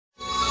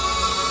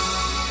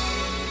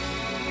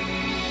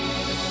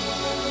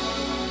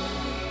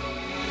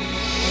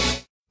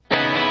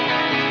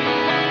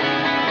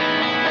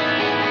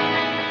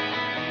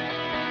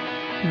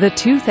The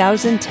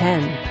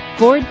 2010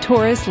 Ford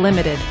Taurus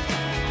Limited,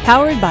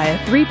 powered by a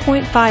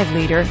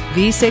 3.5-liter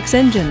V6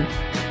 engine.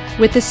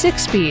 With a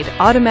 6-speed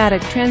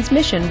automatic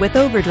transmission with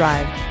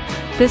overdrive,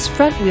 this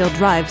front-wheel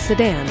drive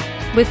sedan,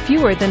 with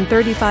fewer than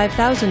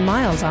 35,000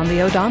 miles on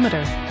the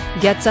odometer,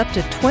 gets up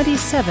to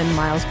 27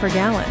 miles per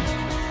gallon.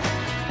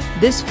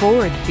 This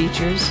Ford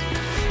features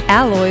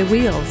alloy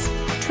wheels,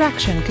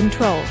 traction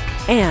control,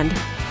 and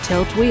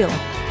tilt wheel.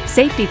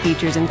 Safety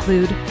features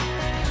include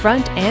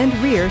front and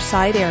rear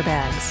side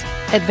airbags,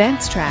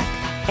 advanced track,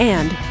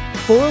 and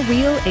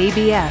 4-wheel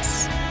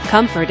ABS.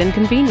 Comfort and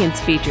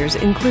convenience features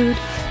include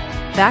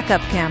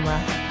backup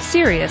camera,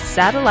 Sirius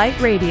satellite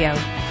radio,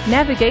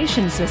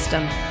 navigation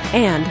system,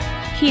 and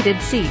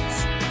heated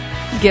seats.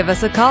 Give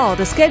us a call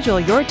to schedule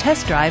your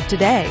test drive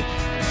today.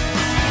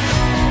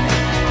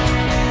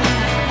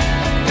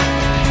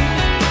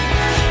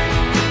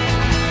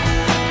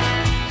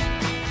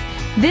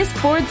 This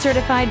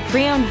Ford-certified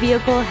pre-owned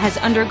vehicle has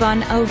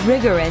undergone a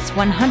rigorous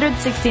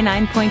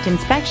 169-point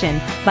inspection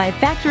by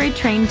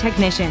factory-trained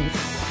technicians.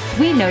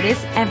 We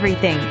notice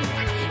everything.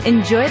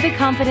 Enjoy the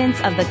confidence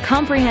of the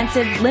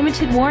comprehensive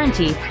limited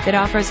warranty that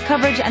offers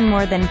coverage on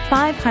more than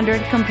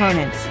 500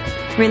 components.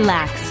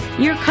 Relax,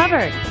 you're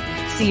covered.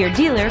 See your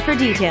dealer for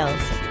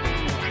details.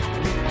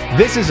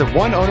 This is a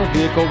one-owner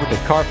vehicle with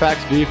a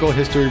Carfax Vehicle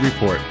History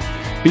Report.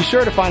 Be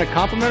sure to find a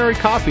complimentary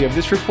copy of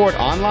this report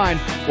online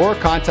or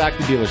contact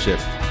the dealership.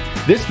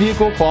 This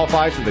vehicle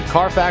qualifies for the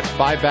Carfax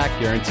Buyback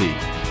Guarantee.